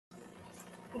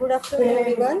Good afternoon,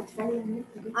 everyone.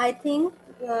 I think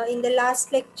in the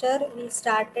last lecture we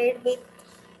started with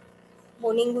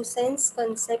Boenninghausen's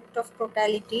concept of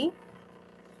totality.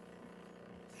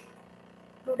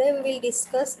 Today we will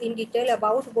discuss in detail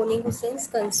about Boenninghausen's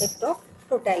concept of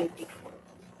totality.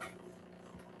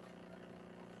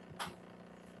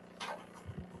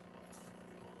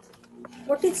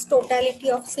 What is totality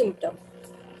of symptom?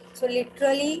 So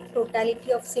literally,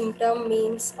 totality of symptom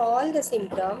means all the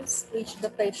symptoms which the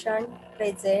patient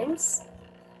presents.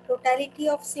 Totality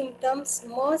of symptoms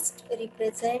must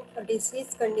represent a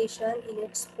disease condition in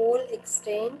its whole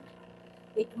extent.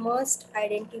 It must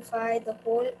identify the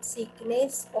whole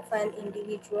sickness of an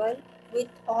individual with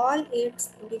all its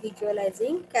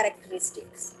individualizing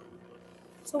characteristics.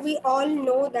 So we all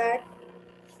know that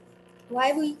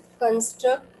why we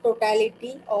construct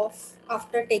totality of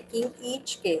after taking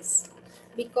each case,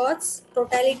 because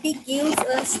totality gives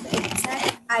us the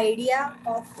exact idea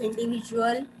of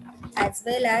individual as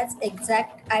well as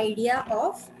exact idea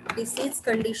of disease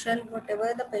condition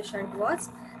whatever the patient was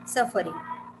suffering.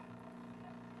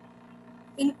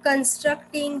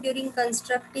 During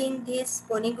constructing this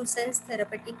Boenninghausen's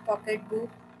therapeutic pocketbook,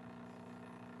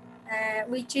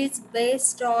 which is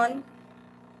based on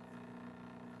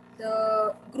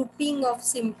the grouping of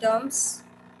symptoms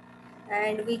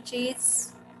and which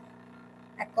is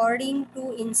according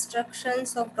to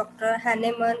instructions of Dr.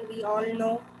 Hahnemann. We all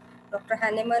know Dr.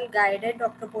 Hahnemann guided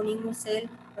Dr. Boenninghausen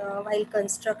while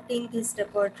constructing this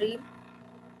repertory.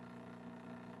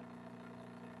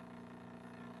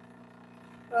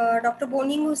 Dr.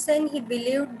 Boenninghausen, he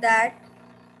believed that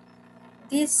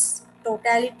this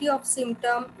totality of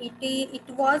symptom, it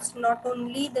was not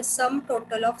only the sum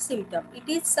total of symptom. It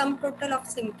is sum total of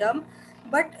symptom,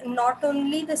 but not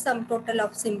only the sum total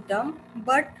of symptom,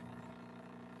 but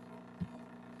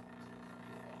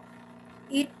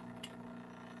it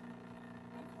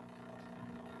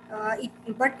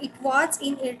it was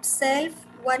in itself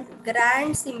one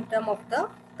grand symptom of the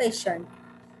patient,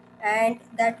 and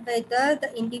that whether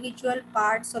the individual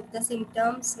parts of the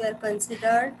symptoms were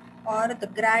considered or the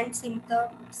grand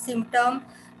symptom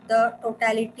the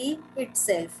totality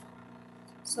itself.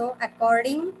 So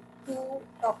according to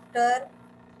Dr.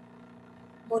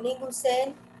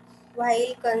 Boenninghausen,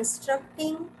 while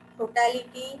constructing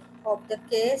totality of the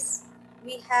case,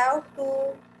 we have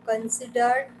to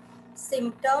consider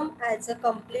symptom as a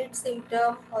complete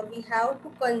symptom, or we have to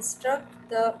construct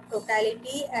the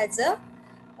totality as a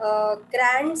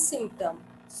grand symptom.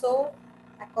 So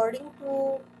according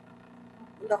to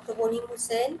Dr.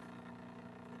 Boenninghausen,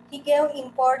 he gave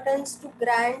importance to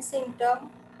grand symptom,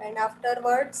 and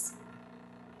afterwards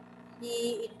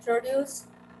he introduced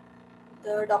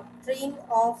the doctrine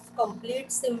of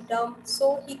complete symptom.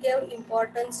 So he gave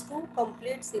importance to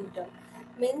complete symptom.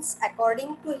 Means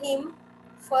according to him,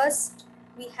 first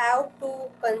we have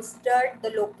to consider the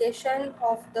location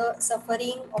of the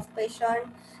suffering of patient,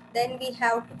 then we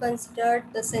have to consider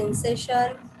the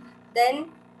sensation,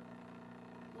 then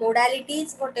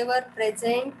modalities whatever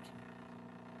present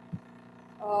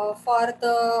for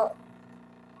the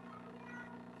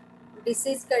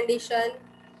disease condition,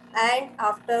 and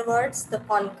afterwards the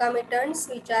concomitants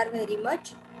which are very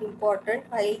much important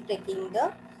while taking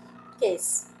the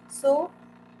case. So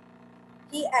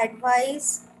he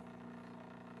advised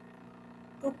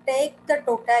to take the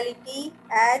totality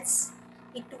as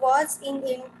it was in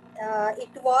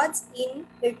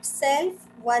itself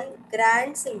one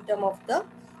grand symptom of the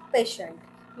patient.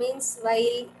 Means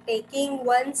while taking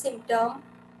one symptom,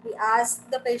 we ask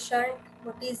the patient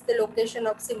what is the location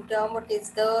of symptom, what is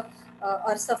the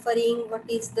or suffering, what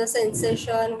is the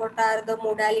sensation, what are the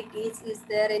modalities, is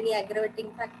there any aggravating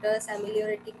factors,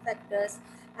 ameliorating factors,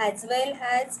 as well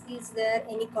as is there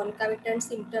any concomitant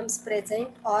symptoms present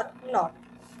or not.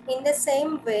 In the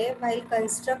same way, while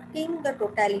constructing the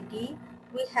totality,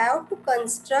 we have to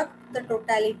construct the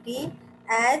totality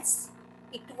as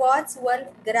it was one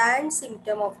grand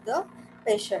symptom of the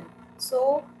patient.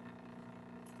 So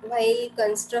while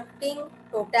constructing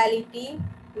totality,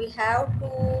 we have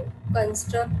to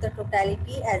construct the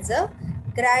totality as a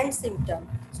grand symptom.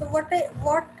 So what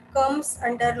comes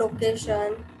under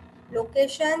location?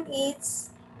 Location is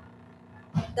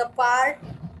the part,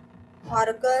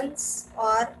 organs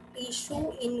or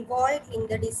tissue involved in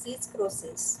the disease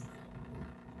process.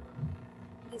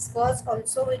 This was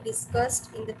also we discussed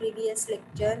in the previous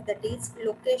lecture, that is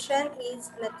location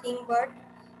is nothing but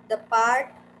the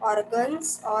part,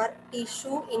 organs or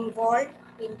tissue involved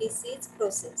in disease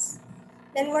process.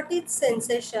 Then what is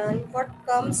sensation? What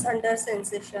comes under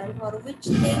sensation, or which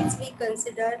things we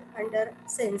consider under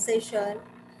sensation?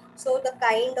 So the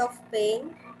kind of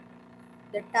pain,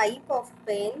 the type of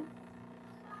pain,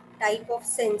 type of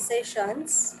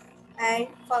sensations, and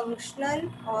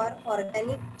functional or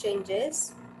organic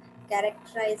changes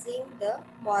characterizing the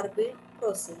morbid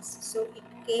process. So it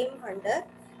came under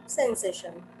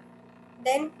sensation.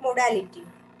 Then modality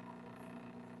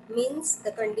means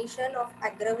the condition of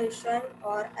aggravation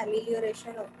or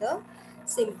amelioration of the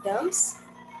symptoms,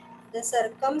 the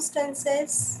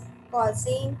circumstances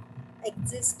causing,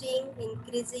 existing,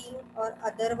 increasing, or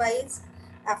otherwise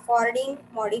affording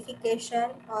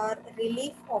modification or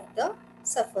relief of the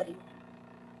suffering.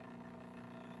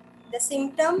 The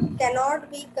symptom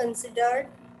cannot be considered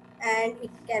and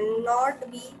it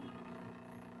cannot be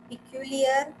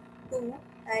peculiar to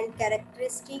and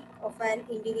characteristic of an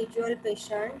individual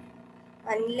patient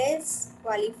unless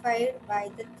qualified by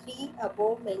the three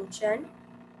above mentioned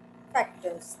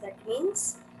factors. That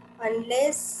means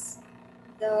unless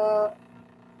the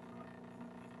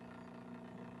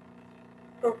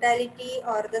totality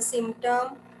or the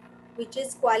symptom which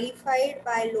is qualified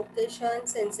by location,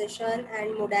 sensation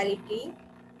and modality,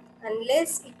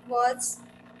 unless it was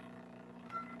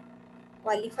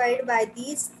qualified by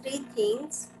these three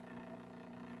things,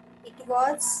 it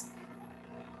was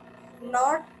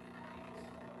not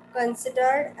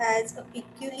considered as a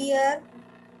peculiar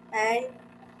and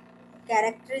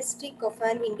characteristic of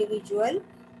an individual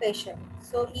patient.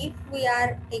 So if we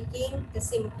are taking the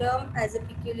symptom as a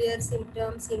peculiar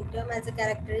symptom, symptom as a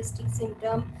characteristic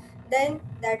symptom, then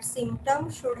that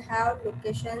symptom should have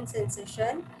location,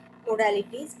 sensation,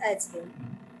 modalities as well.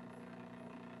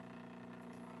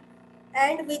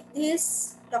 And with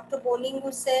this, Dr.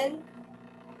 Boenninghausen,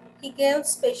 he gave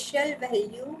special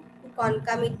value to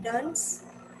concomitants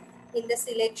in the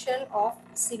selection of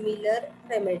similar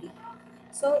remedy.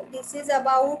 So this is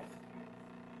about,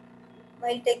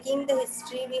 while taking the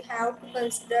history, we have to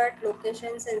consider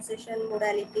location, sensation,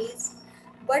 modalities,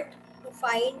 but to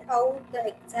find out the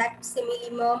exact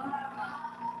simillimum,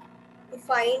 to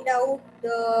find out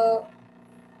the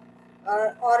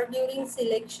or during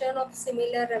selection of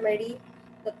similar remedy,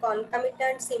 the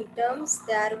concomitant symptoms,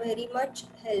 they are very much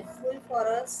helpful for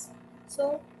us.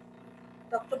 So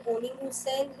Dr.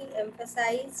 Boenninghausen, he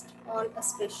emphasized on a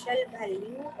special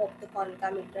value of the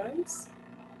concomitants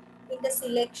in the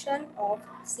selection of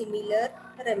similar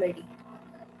remedy.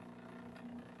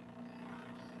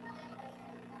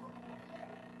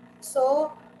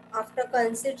 So, after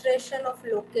consideration of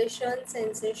location,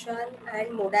 sensation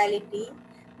and modality,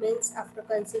 means after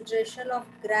consideration of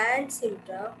grand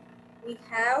symptom, we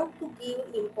have to give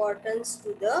importance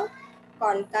to the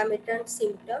concomitant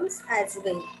symptoms as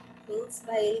well. Means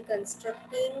while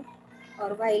constructing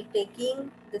or while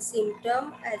taking the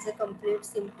symptom as a complete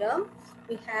symptom,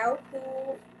 we have to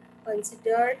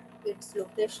consider its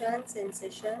location,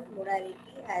 sensation,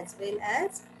 modality as well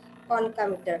as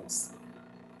concomitants.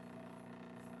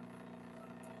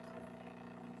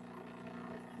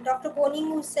 Dr.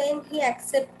 Boenninghausen, he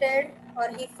accepted or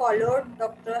he followed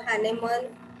Dr.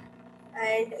 Hahnemann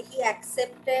and he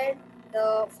accepted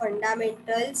the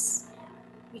fundamentals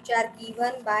which are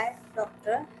given by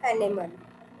Dr. Hahnemann.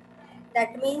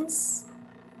 That means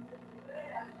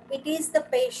it is the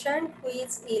patient who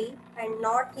is ill and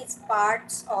not his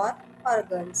parts or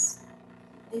organs.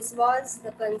 This was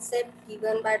the concept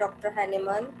given by Dr.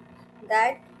 Hahnemann,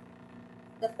 that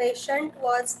the patient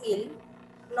was ill,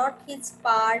 not his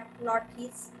part, not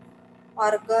his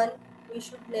organ. We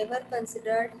should never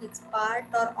consider his part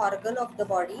or organ of the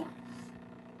body,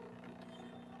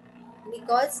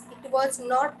 because it was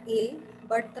not ill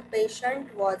but the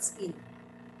patient was ill,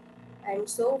 and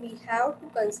so we have to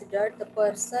consider the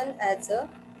person as a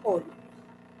whole.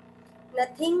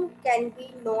 Nothing can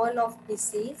be known of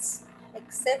disease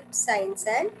except signs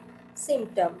and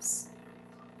symptoms.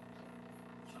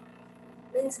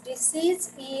 Means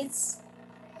disease is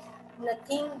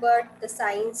nothing but the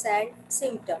signs and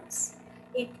symptoms.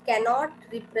 It cannot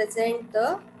represent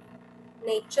the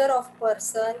nature of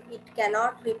person, it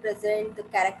cannot represent the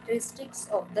characteristics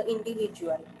of the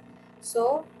individual.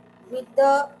 So with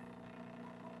the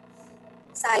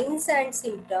signs and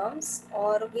symptoms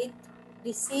or with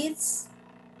disease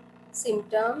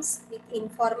symptoms, with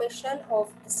information of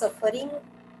the suffering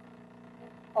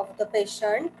of the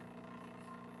patient,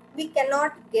 we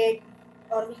cannot get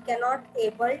or we cannot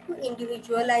able to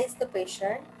individualize the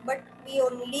patient, but we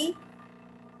only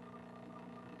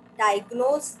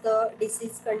diagnose the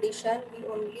disease condition. We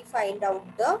only find out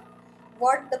the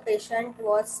what the patient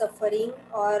was suffering,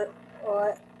 or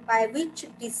by which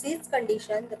disease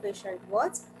condition the patient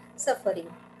was suffering.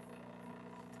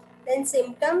 Then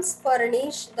symptoms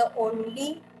furnish the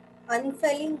only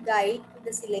unfailing guide to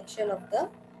the selection of the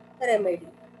remedy.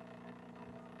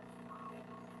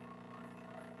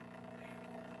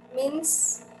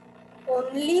 means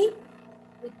only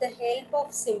with the help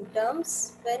of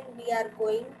symptoms when we are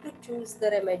going to choose the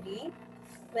remedy,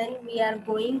 when we are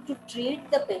going to treat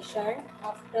the patient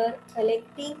after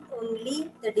collecting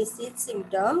only the disease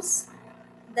symptoms,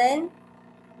 then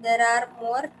there are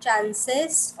more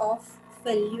chances of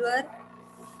failure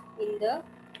in the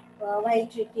while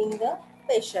treating the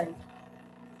patient.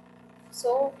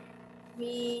 So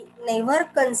we never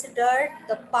considered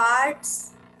the part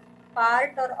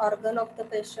or organ of the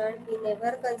patient. We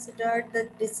never considered the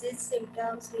disease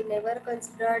symptoms. We never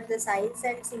considered the signs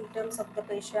and symptoms of the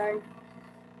patient.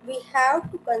 We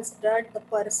have to consider the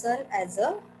person as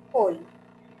a whole.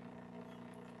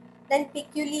 Then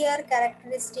peculiar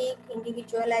characteristic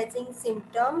individualizing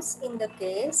symptoms in the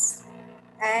case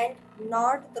and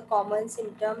not the common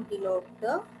symptom denote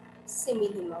the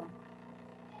similimum.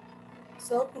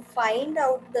 So to find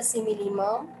out the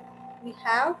similimum, we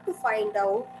have to find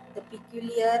out the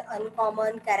peculiar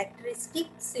uncommon characteristic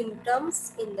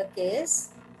symptoms in the case.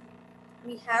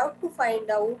 We have to find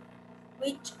out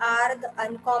which are the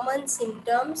uncommon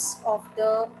symptoms of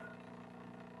the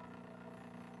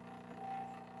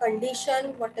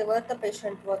condition whatever the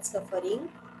patient was suffering,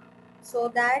 so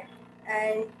that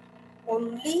and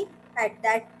only at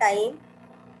that time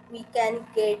we can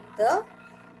get the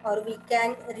or we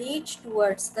can reach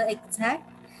towards the exact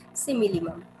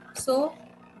similimum. So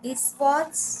these are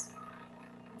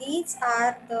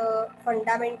the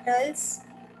fundamentals,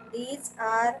 these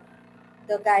are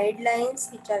the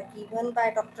guidelines which are given by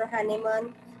Dr.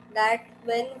 Hahnemann, that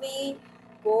when we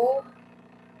go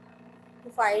to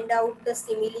find out the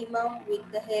similimum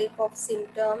with the help of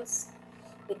symptoms,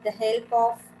 with the help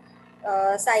of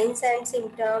signs and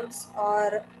symptoms,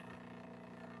 or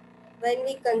when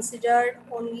we considered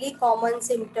only common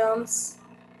symptoms,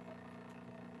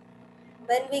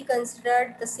 when we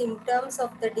considered the symptoms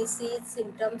of the disease,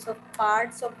 symptoms of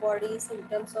parts of body,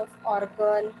 symptoms of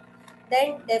organ,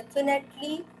 then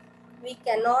definitely we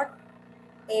cannot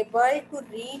able to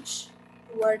reach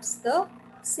towards the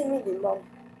similimum.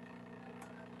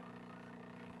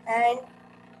 And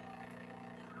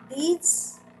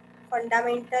these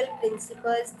fundamental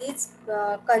principles, these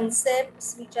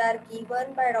concepts which are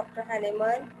given by Dr.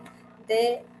 Hahnemann,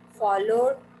 they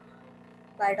followed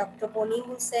by Dr.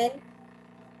 Boenninghausen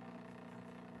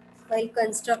while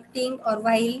constructing or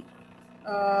while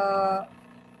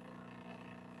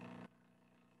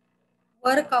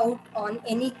work out on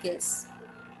any case.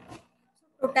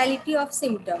 Totality of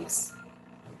symptoms.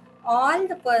 All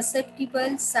the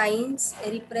perceptible signs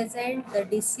represent the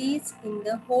disease in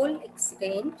the whole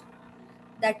extent,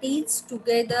 that is,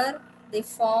 together they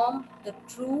form the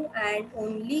true and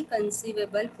only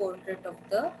conceivable portrait of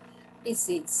the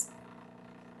disease.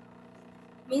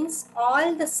 Means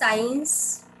all the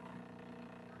signs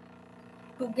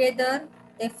together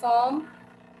they form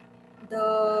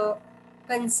the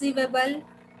conceivable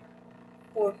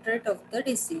portrait of the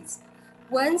disease.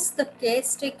 Once the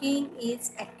case taking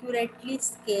is accurately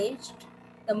sketched,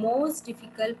 the most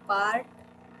difficult part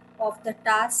of the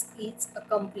task is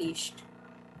accomplished.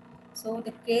 So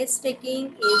the case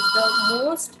taking is the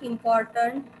most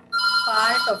important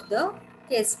part of the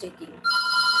case taking.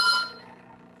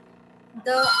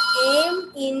 The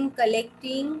aim in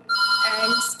collecting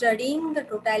and studying the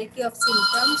totality of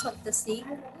symptoms of the sick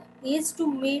is to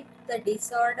meet the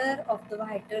disorder of the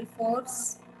vital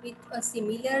force with a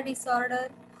similar disorder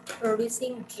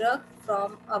producing drug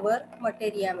from our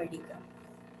materia medica.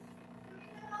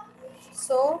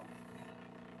 So,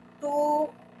 to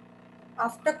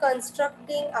after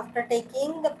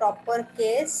taking the proper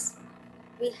case,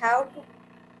 we have to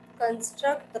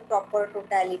construct the proper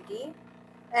totality,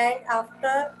 and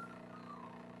after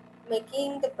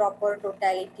making the proper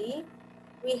totality,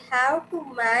 we have to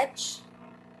match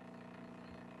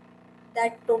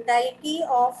that totality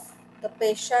of the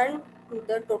patient to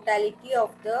the totality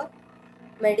of the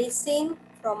medicine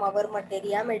from our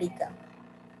materia medica.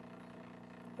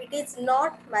 It is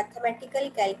not mathematical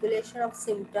calculation of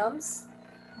symptoms,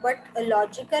 but a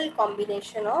logical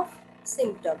combination of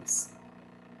symptoms.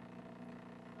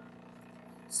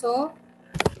 So,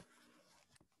 to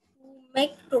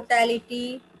make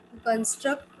totality, to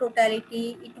construct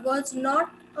totality, it was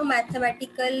not a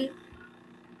mathematical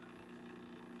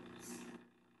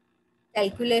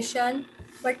calculation,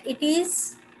 but it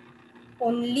is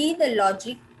only the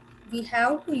logic. We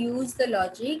have to use the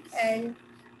logic, and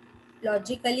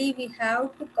logically we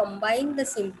have to combine the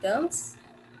symptoms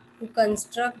to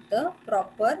construct the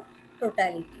proper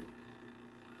totality.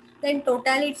 Then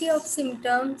totality of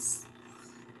symptoms,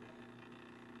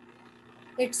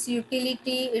 its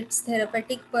utility, its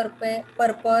therapeutic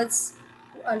purpose,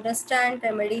 To understand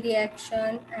remedy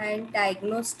reaction and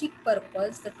diagnostic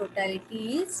purpose, the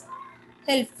totality is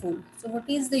helpful. So what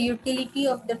is the utility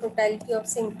of the totality of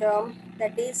symptom?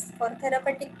 That is for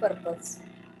therapeutic purpose.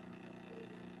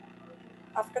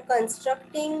 After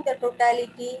constructing the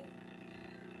totality,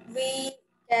 we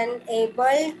can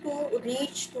able to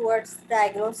reach towards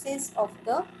diagnosis of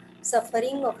the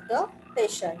suffering of the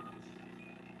patient.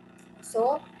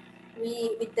 So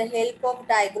we, with the help of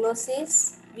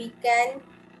diagnosis, we can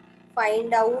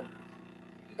find out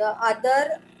the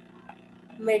other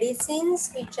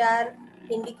medicines which are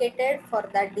indicated for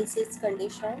that disease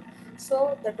condition.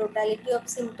 So the totality of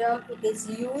symptom, it is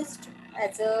used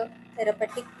as a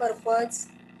therapeutic purpose.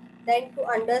 Then to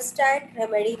understand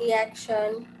remedy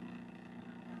reaction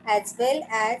as well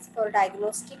as for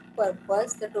diagnostic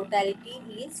purpose, the totality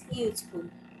is useful.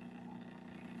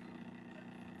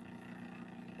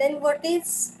 Then what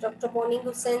is Dr.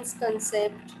 Boenninghausen's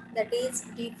concept? That is,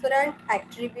 different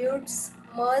attributes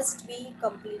must be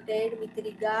completed with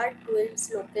regard to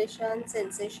its location,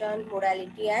 sensation,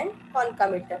 modality and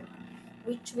concomitant,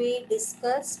 which we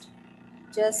discussed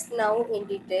just now in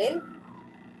detail.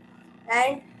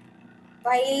 And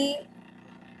while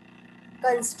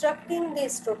constructing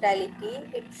this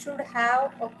totality, it should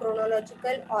have a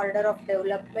chronological order of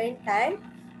development and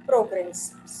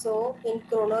progress. So in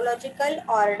chronological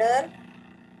order,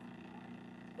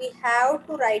 we have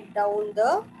to write down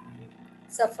the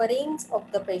sufferings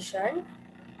of the patient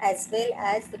as well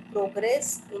as the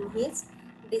progress in his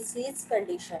disease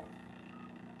condition.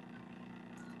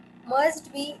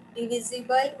 Must be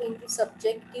divisible into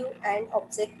subjective and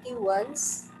objective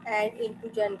ones and into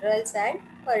generals and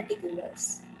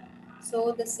particulars.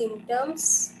 So the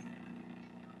symptoms,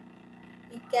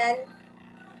 we can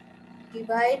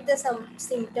divide the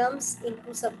symptoms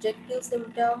into subjective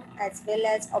symptom as well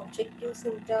as objective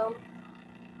symptom,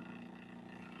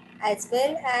 as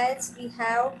well as we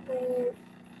have to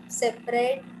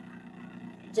separate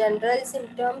general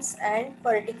symptoms and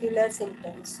particular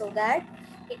symptoms so that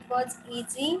it was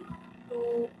easy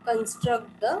to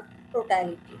construct the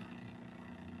totality.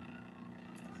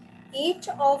 Each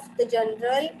of the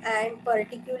general and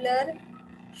particular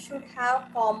should have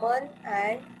common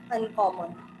and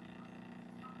uncommon.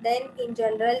 Then in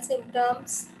general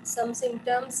symptoms, some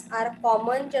symptoms are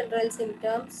common general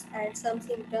symptoms and some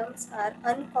symptoms are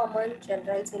uncommon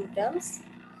general symptoms.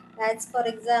 As for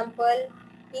example,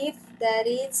 if there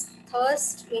is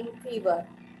thirst in fever,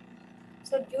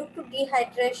 so due to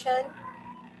dehydration,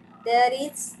 there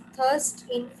is thirst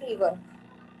in fever.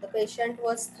 The patient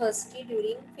was thirsty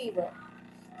during fever.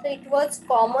 So it was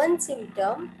common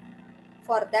symptom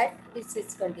for that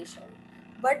disease condition.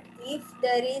 But if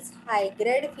there is high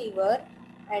grade fever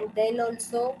and then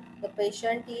also the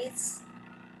patient is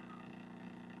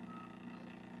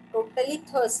totally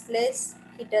thirstless,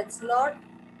 he does not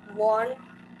want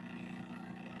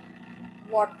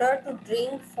water to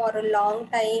drink for a long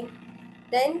time,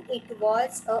 then it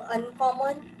was an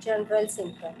uncommon general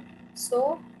symptom.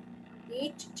 So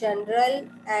each general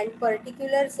and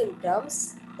particular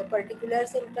symptoms, the particular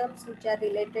symptoms which are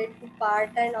related to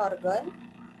part and organ,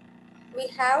 we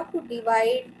have to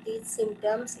divide these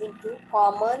symptoms into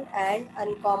common and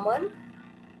uncommon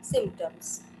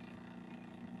symptoms.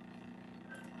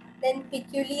 Then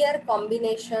peculiar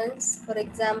combinations, for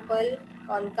example,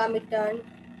 concomitant,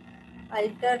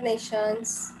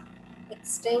 alternations,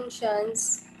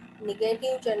 extensions,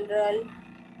 negative general,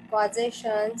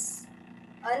 causations,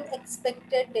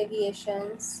 unexpected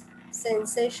deviations,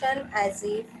 sensation as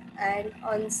if, and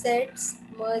onsets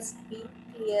must be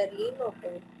clearly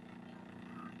noted.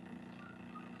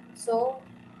 So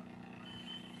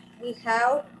we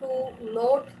have to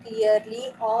note clearly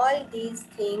all these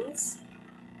things,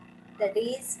 that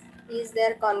is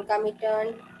there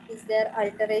concomitant, is there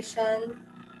alteration,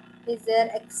 is there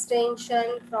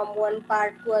extension from one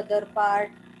part to other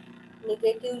part.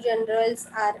 Negative generals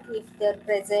are if they're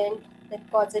present, then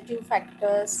causative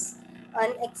factors,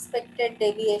 unexpected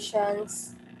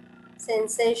deviations,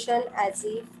 sensation as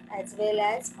if, as well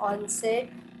as onset.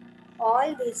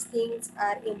 All these things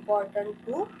are important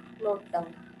to note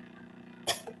down.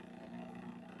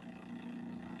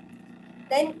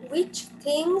 Then which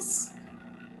things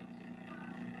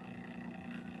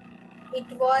it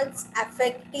was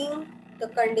affecting the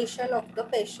condition of the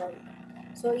patient?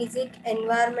 So is it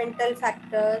environmental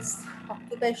factors,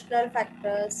 occupational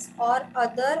factors, or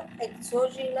other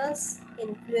exogenous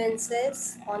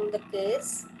influences on the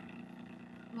case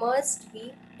must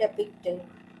be depicted.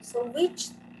 So which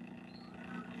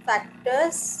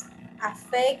factors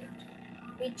affect,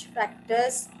 which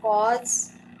factors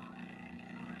cause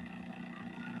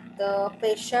the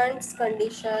patient's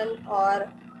condition or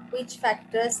which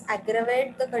factors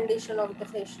aggravate the condition of the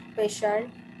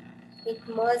patient, it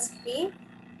must be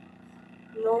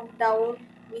note down.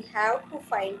 We have to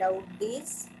find out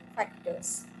these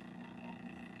factors.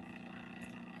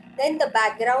 Then the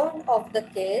background of the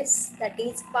case, that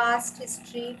is past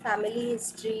history, family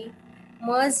history,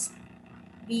 must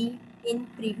be in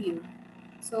preview.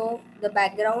 So the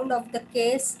background of the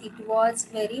case, it was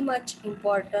very much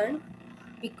important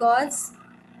because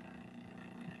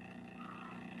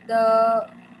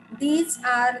these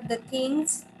are the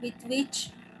things with the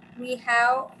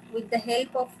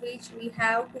help of which we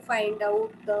have to find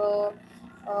out or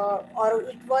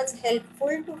it was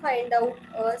helpful to find out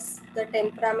us the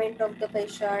temperament of the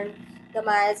patient, the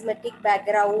miasmatic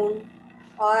background,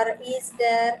 or is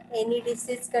there any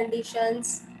disease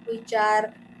conditions which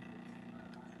are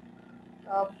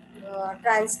uh,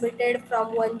 transmitted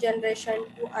from one generation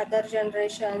to other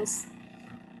generations.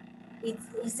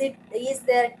 Is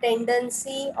there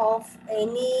tendency of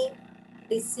any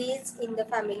disease in the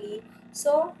family?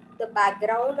 So the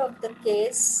background of the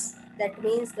case, that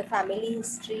means the family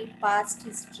history, past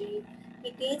history,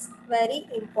 it is very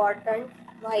important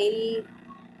while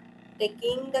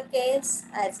taking the case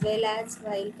as well as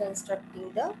while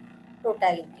constructing the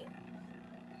totality.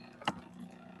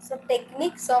 So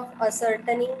techniques of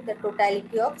ascertaining the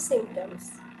totality of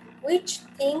symptoms. Which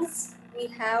things we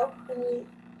have to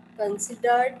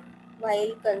consider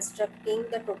while constructing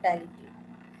the totality?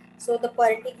 So the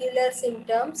particular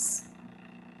symptoms,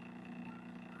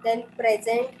 then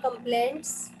present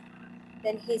complaints,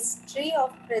 then history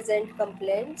of present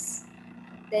complaints,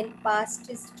 then past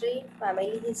history,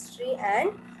 family history,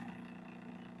 and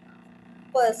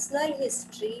personal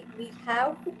history we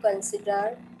have to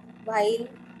consider while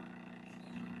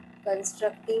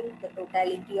constructing the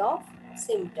totality of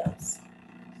symptoms.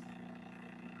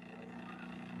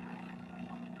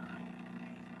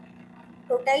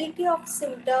 Totality of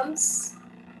symptoms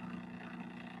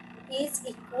is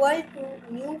equal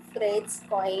to new phrase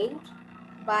coined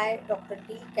by Dr.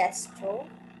 D. Castro.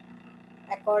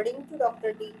 According to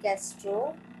Dr. D.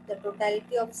 Castro, the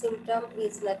totality of symptom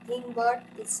is nothing but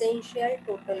essential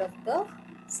total of the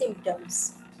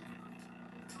symptoms.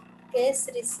 Case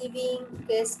receiving,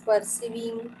 case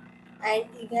perceiving, and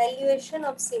evaluation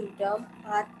of symptom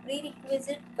are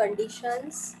prerequisite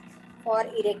conditions for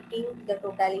erecting the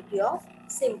totality of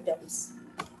symptoms.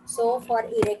 So for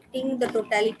erecting the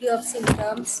totality of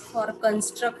symptoms, for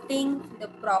constructing the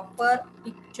proper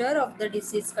picture of the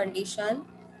disease condition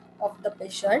of the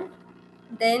patient,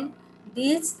 then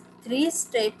these three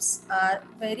steps are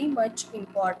very much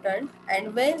important,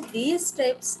 and when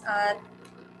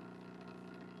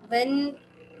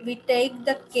we take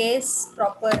the case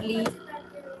properly,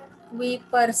 we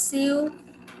perceive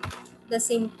the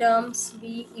symptoms,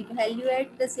 we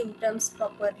evaluate the symptoms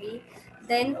properly,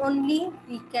 then only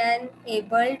we can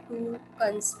able to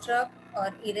construct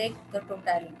or erect the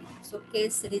totality. So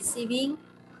case receiving,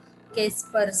 case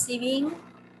perceiving,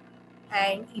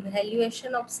 and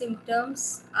evaluation of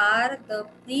symptoms are the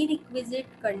prerequisite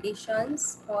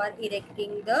conditions for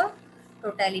erecting the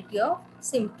totality of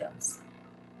symptoms.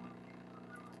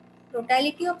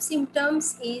 Totality of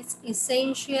symptoms is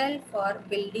essential for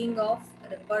building of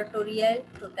repertorial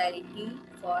totality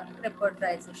for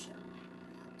repertorization.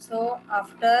 So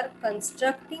after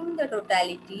constructing the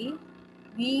totality,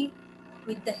 we,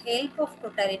 with the help of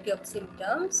totality of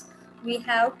symptoms, we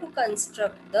have to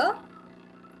construct the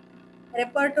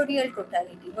repertorial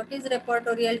totality. What is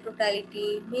repertorial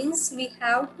totality? Means we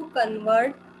have to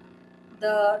convert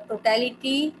the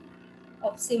totality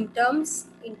of symptoms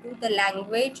into the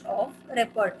language of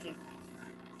repertory.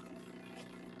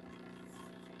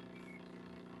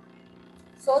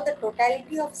 So the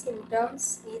totality of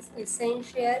symptoms is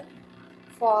essential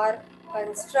for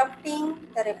constructing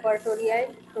the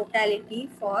repertorial totality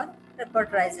for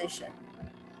repertorization.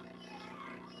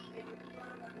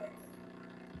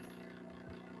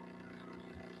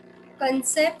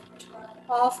 Concept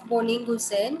of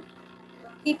Boenninghausen,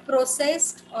 he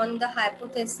processed on the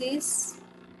hypothesis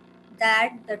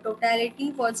that the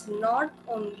totality was not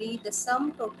only the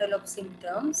sum total of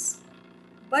symptoms,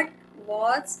 but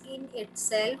was in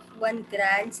itself one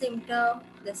grand symptom,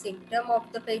 the symptom of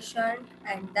the patient,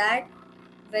 and that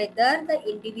whether the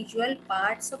individual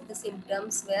parts of the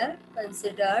symptoms were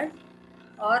considered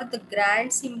or the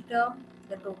grand symptom,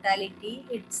 the totality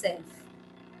itself.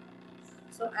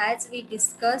 So as we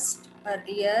discussed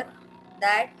earlier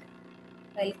that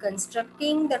while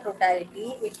constructing the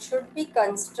totality, it should be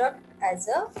constructed as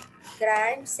a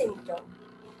grand symptom.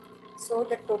 So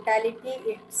the totality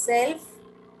itself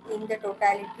in the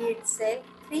totality itself,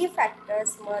 three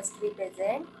factors must be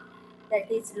present,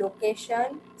 that is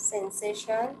location,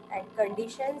 sensation and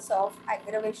conditions of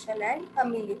aggravation and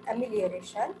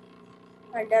amelioration.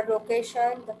 Under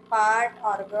location, the part,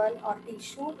 organ or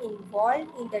tissue involved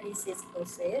in the disease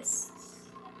process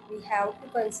we have to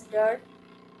consider.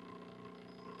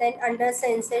 Then under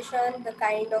sensation, the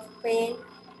kind of pain,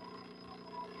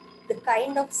 the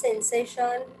kind of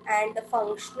sensation and the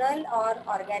functional or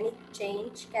organic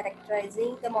change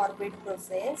characterizing the morbid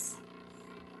process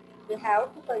we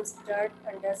have to consider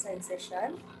under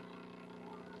sensation.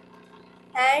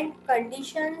 And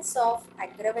conditions of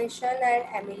aggravation and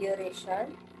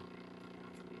amelioration,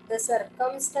 the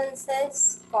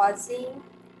circumstances causing,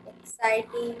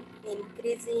 exciting,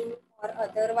 increasing or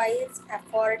otherwise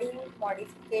affording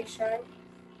modification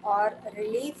or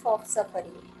relief of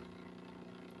suffering.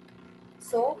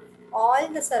 So all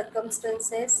the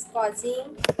circumstances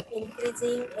causing,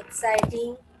 increasing,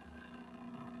 exciting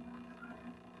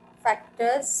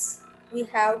factors we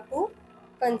have to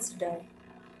consider.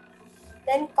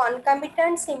 Then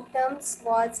concomitant symptoms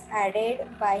was added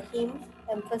by him,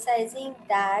 emphasizing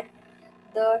that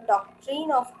the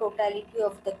doctrine of totality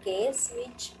of the case,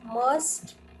 which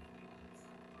must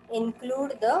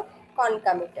include the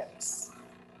concomitants.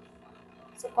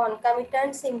 So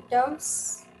concomitant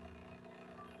symptoms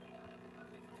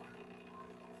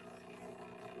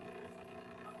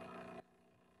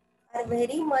are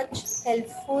very much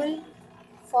helpful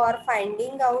for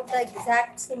finding out the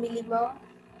exact simillimum.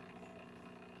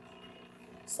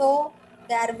 So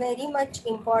they are very much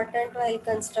important while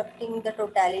constructing the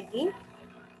totality.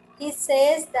 He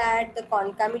says that the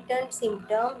concomitant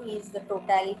symptom is the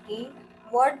totality,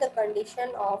 what the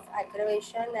condition of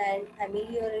aggravation and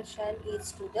amelioration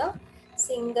is to the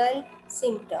single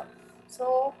symptom.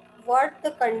 So what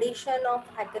the condition of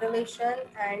aggravation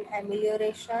and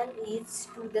amelioration is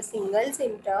to the single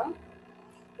symptom,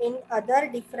 in other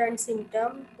different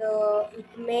symptom,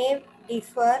 it may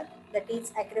differ, that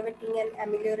is aggravating and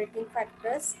ameliorating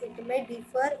factors, it may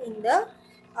differ in the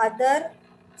other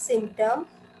symptom,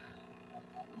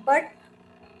 but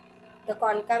the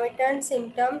concomitant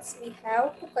symptoms, we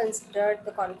have to consider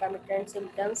the concomitant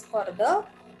symptoms for the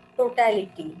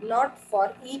totality, not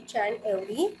for each and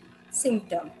every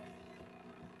symptom.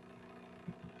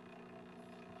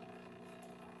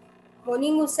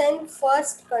 Boenninghausen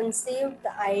first conceived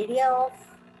the idea of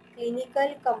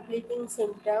clinical completing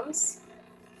symptoms,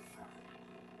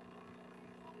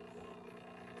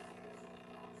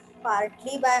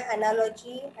 partly by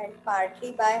analogy and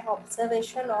partly by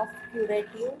observation of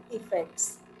curative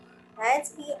effects.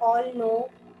 As we all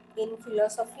know, in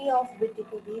philosophy of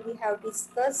BTPD, we have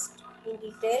discussed in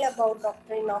detail about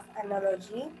doctrine of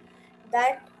analogy,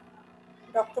 that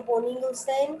Dr.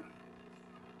 Boenninghausen,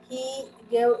 he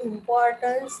gave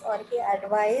importance or he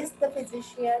advised the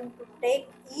physician to take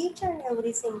each and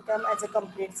every symptom as a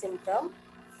complete symptom.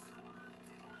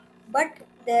 But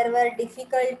there were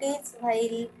difficulties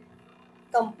while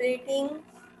completing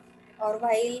or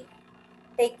while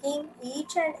taking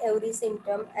each and every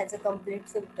symptom as a complete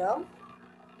symptom.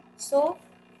 So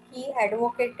he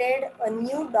advocated a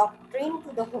new doctrine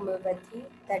to the homeopathy,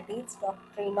 that is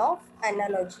doctrine of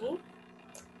analogy.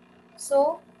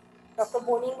 So Dr.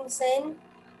 Boenninghausen,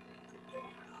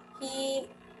 he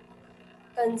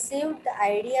conceived the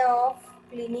idea of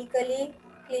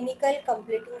clinical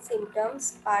completing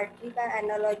symptoms partly by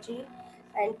analogy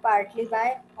and partly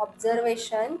by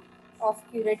observation of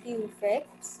curative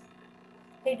effects.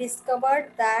 He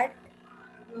discovered that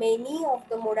many of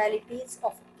the modalities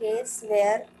of case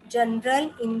were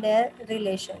general in their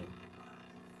relation.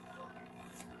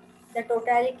 The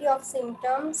totality of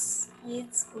symptoms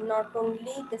is not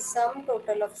only the sum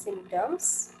total of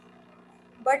symptoms,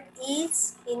 but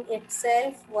is in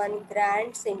itself one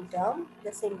grand symptom,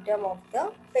 the symptom of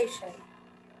the patient,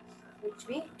 which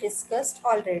we discussed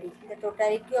already. The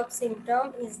totality of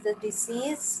symptom is the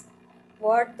disease,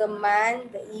 what the man,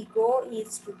 the ego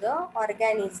is to the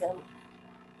organism.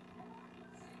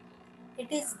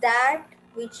 It is that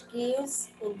which gives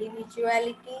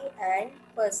individuality and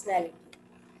personality.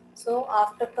 So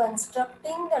after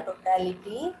constructing the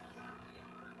totality,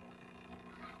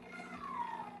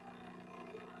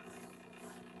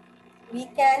 we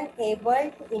can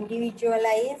able to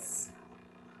individualize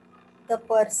the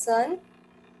person,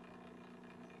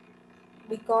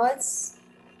 because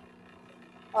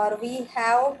or we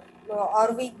have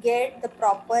or we get the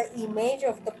proper image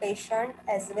of the patient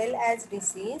as well as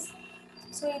disease.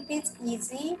 So it is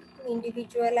easy to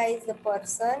individualize the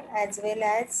person as well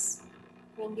as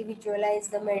individualize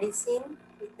the medicine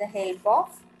with the help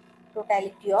of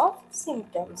totality of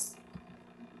symptoms.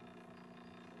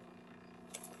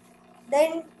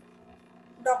 Then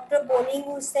Dr.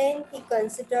 Boenninghausen, he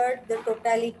considered the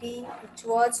totality which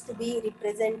was to be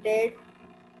represented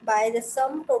by the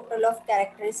sum total of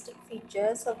characteristic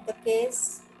features of the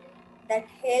case that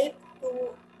help to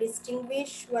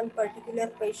distinguish one particular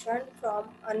patient from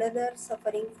another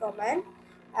suffering from an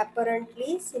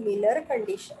apparently similar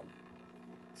condition.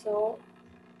 So,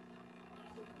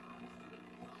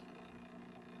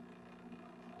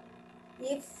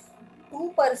 if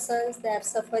two persons they are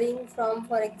suffering from,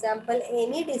 for example,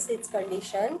 any disease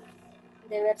condition,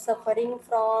 they were suffering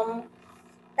from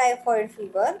typhoid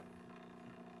fever,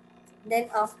 then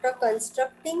after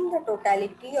constructing the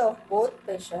totality of both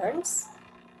patients,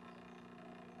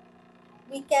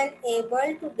 we can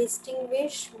able to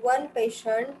distinguish one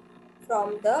patient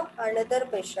from the another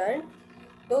patient,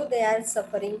 though they are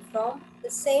suffering from the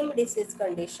same disease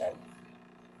condition.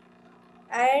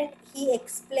 And he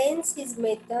explains his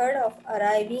method of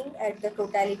arriving at the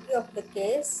totality of the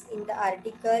case in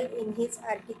his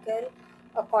article,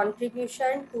 A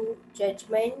Contribution to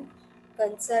Judgment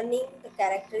Concerning the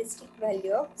Characteristic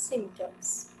Value of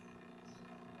Symptoms.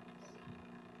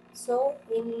 So,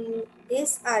 in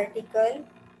this article,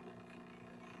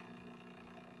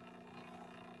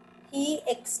 he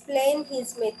explained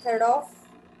his method of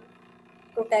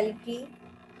totality,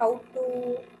 how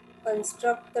to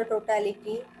construct the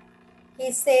totality.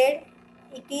 He said,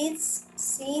 it is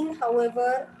seen,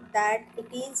 however, that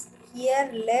it is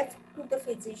here left to the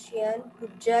physician to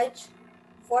judge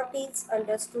what is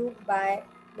understood by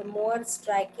the more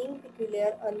striking,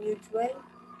 particular, unusual,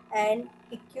 and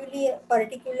peculiar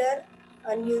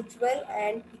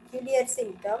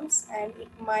symptoms, and it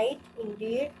might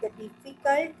indeed be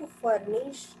difficult to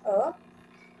furnish a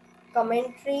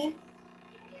commentary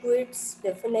to its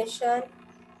definition,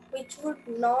 which would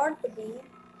not be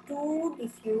too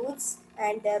diffuse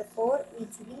and therefore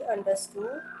easily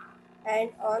understood,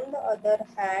 and on the other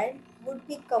hand, would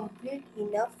be complete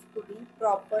enough to be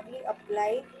properly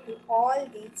applied to all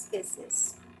these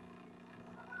cases.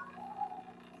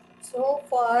 So,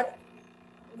 for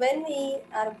when we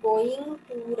are going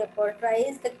to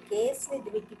repertorize the case with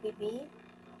VTPB,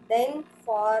 then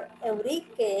for every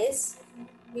case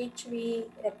which we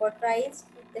repertorize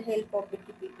with the help of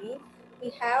VTPB, we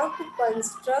have to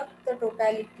construct the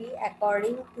totality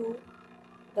according to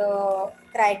the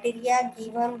criteria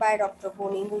given by Dr.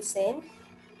 Boenninghausen.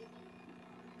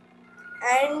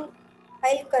 And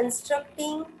while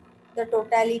constructing the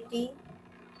totality,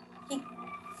 he,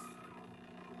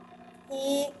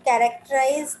 he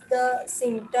characterized the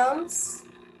symptoms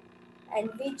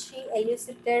and which he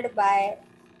elucidated by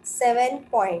 7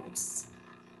 points.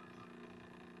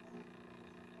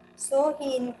 So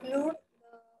he include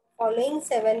the following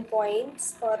 7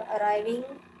 points for arriving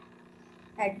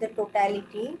at the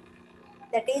totality.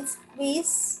 That is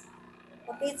quiz.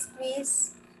 What is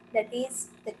quiz? That is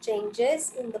the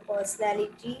changes in the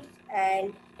personality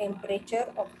and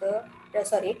temperament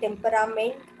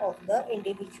of the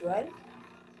individual.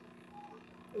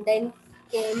 Then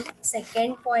came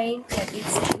second point, that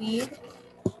is quid.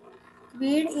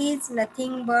 Quid is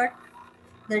nothing but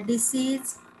the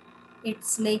disease,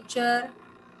 its nature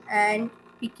and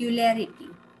peculiarity,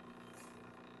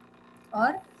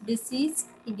 or disease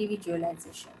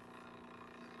individualization.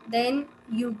 Then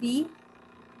UB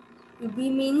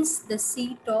means the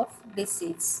seat of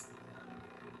disease.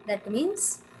 That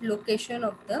means location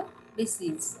of the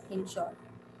disease in short.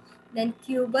 Then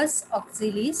cubus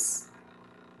auxilis,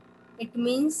 it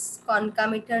means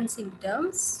concomitant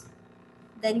symptoms.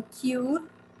 Then cure,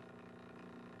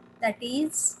 that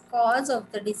is cause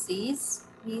of the disease,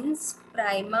 means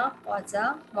prima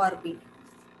causa morbid.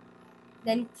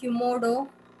 Then Qumodo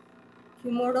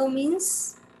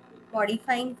means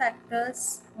modifying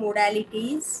factors,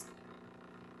 modalities,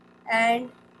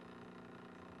 and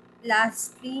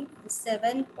lastly, the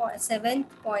seventh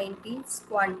point is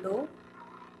quando.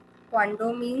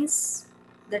 Quando means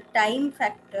the time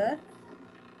factor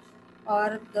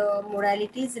or the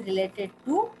modalities related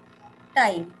to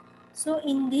time. So,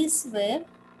 in this way,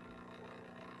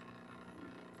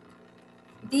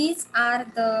 these are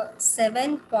the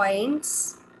 7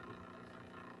 points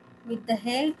with the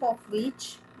help of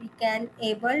which we can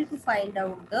able to find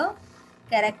out the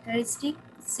characteristic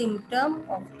symptom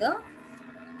of the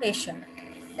patient.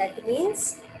 That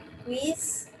means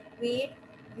quiz, quid,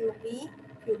 UB,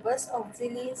 cubus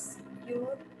auxilis,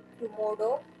 cure,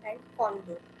 qumodo, and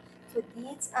condo. So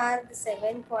these are the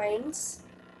 7 points,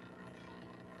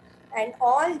 and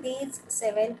all these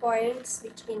 7 points,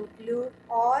 which include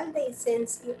all the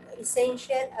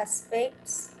essential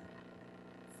aspects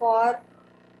for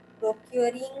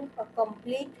procuring a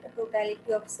complete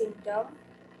totality of symptom,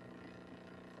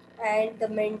 And the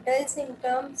mental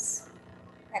symptoms,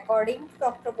 according to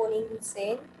Dr.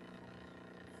 Boenninghausen,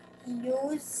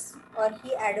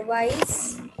 he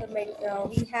advised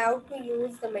we have to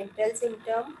use the mental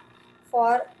symptom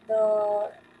for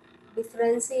the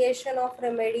differentiation of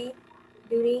remedy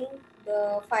during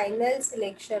the final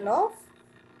selection of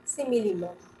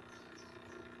similimum.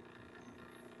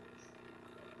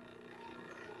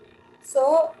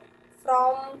 So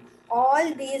from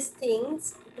all these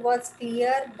things, it was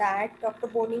clear that Dr.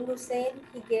 Boenninghausen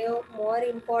he gave more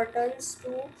importance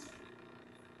to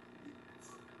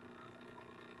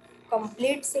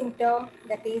complete symptom,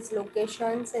 that is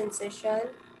location, sensation,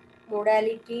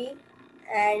 modality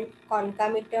and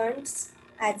concomitants,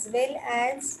 as well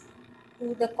as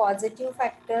to the causative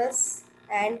factors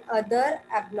and other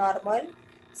abnormal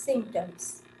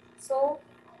symptoms. So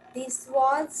this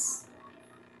was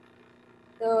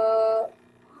the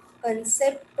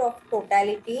concept of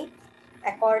totality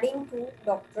according to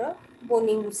Dr.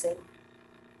 Boenninghausen.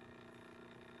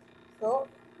 So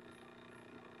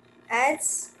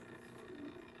as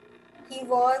he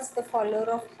was the follower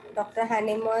of Dr.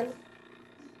 Hahnemann,